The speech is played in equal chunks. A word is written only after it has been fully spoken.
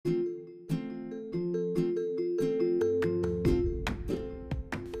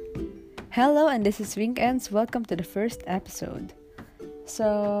Hello, and this is Weekends. Welcome to the first episode.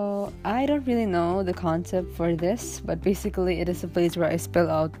 So, I don't really know the concept for this, but basically, it is a place where I spill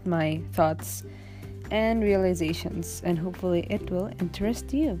out my thoughts and realizations, and hopefully, it will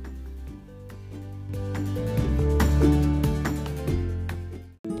interest you.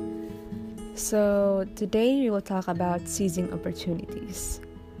 So, today we will talk about seizing opportunities.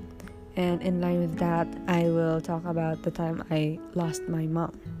 And in line with that, I will talk about the time I lost my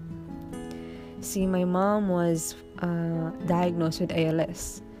mom. See, my mom was diagnosed with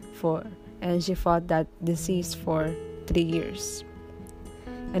ALS and she fought that disease for 3 years.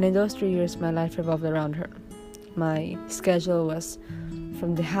 And in those 3 years, my life revolved around her. My schedule was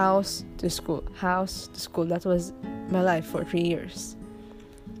from the house to school. That was my life for 3 years.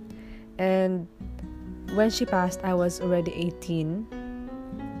 And when she passed, I was already 18.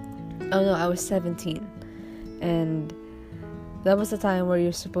 Oh no, I was 17. And that was the time where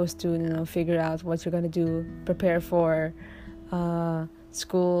you're supposed to, figure out what you're going to do, prepare for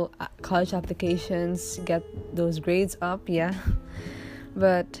school, college applications, get those grades up, yeah.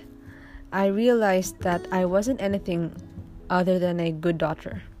 But I realized that I wasn't anything other than a good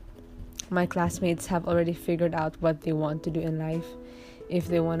daughter. My classmates have already figured out what they want to do in life. If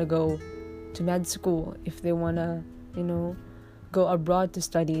they want to go to med school, if they want to, go abroad to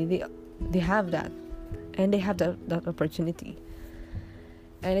study, they have that. And they have that opportunity.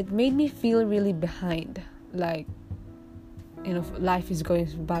 And it made me feel really behind. Like, life is going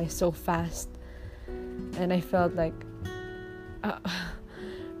by so fast. And I felt like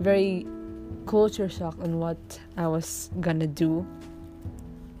very culture shock on what I was gonna do.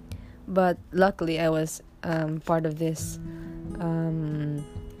 But luckily, I was part of this,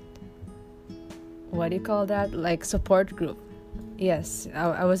 what do you call that? Like, support group. Yes,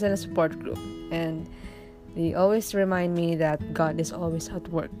 I was in a support group. And they always remind me that God is always at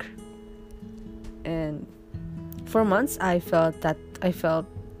work. And for months, I still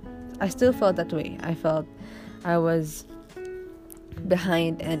felt that way. I felt I was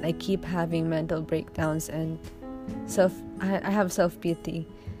behind and I keep having mental breakdowns and I have self-pity.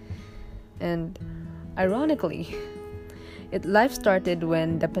 And ironically, life started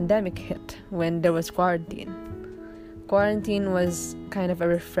when the pandemic hit, when there was quarantine. Quarantine was kind of a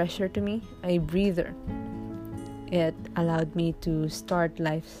refresher to me, a breather. It allowed me to start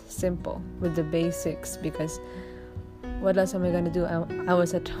life simple with the basics because what else am I going to do? I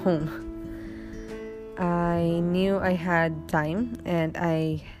was at home. I knew I had time and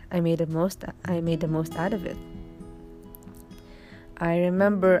I made the most out of it. I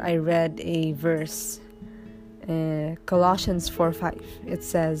remember I read a verse, Colossians 4:5. It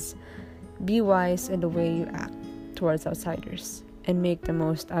says, "Be wise in the way you act towards outsiders and make the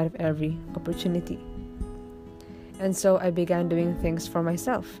most out of every opportunity." And so I began doing things for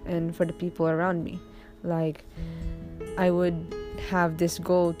myself and for the people around me. Like, I would have this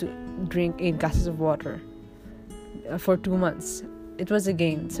goal to drink 8 glasses of water for 2 months. It was a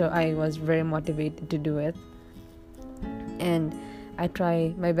game, so I was very motivated to do it. And I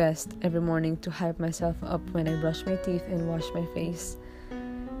try my best every morning to hype myself up when I brush my teeth and wash my face,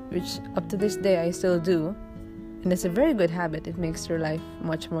 which up to this day I still do. And it's a very good habit. It makes your life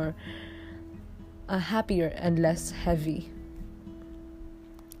much more happier and less heavy.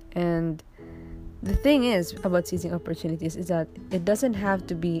 And the thing is about seizing opportunities is that it doesn't have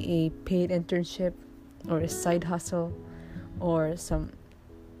to be a paid internship or a side hustle or some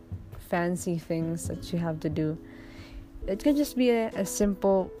fancy things that you have to do. It can just be a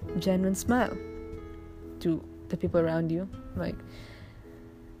simple, genuine smile to the people around you. Like,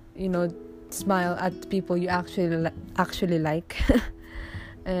 smile at people you actually like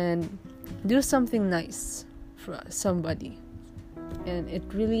and do something nice for somebody. And it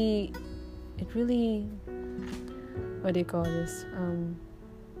really what do you call this,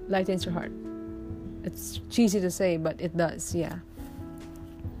 lightens your heart. It's cheesy to say, but it does, yeah.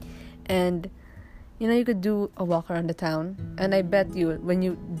 And you could do a walk around the town, and I bet you when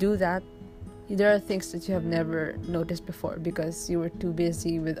you do that, there are things that you have never noticed before because you were too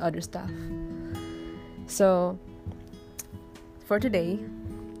busy with other stuff. So for today,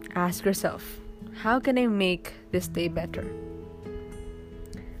 ask yourself, how can I make this day better?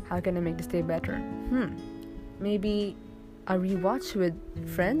 Maybe a rewatch with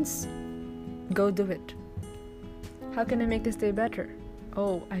friends? Go do it. How can I make this day better?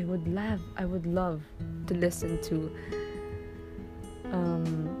 Oh, I would love to listen to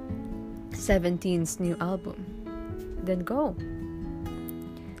 17's new album. Then go.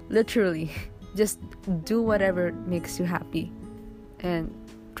 Literally, just do whatever makes you happy and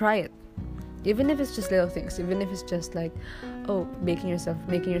try it. Even if it's just little things, even if it's just like, making yourself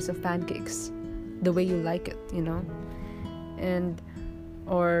pancakes the way you like it, and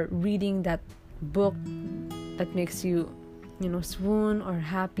or reading that book that makes you, swoon or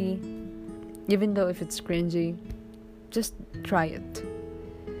happy, even though if it's cringy, just try it.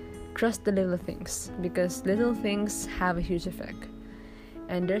 Trust the little things, because little things have a huge effect,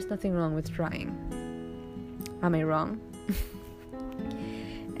 and there's nothing wrong with trying. Am I wrong?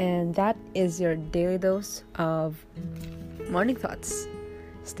 And that is your daily dose of morning thoughts.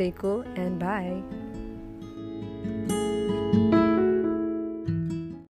 Stay cool and bye.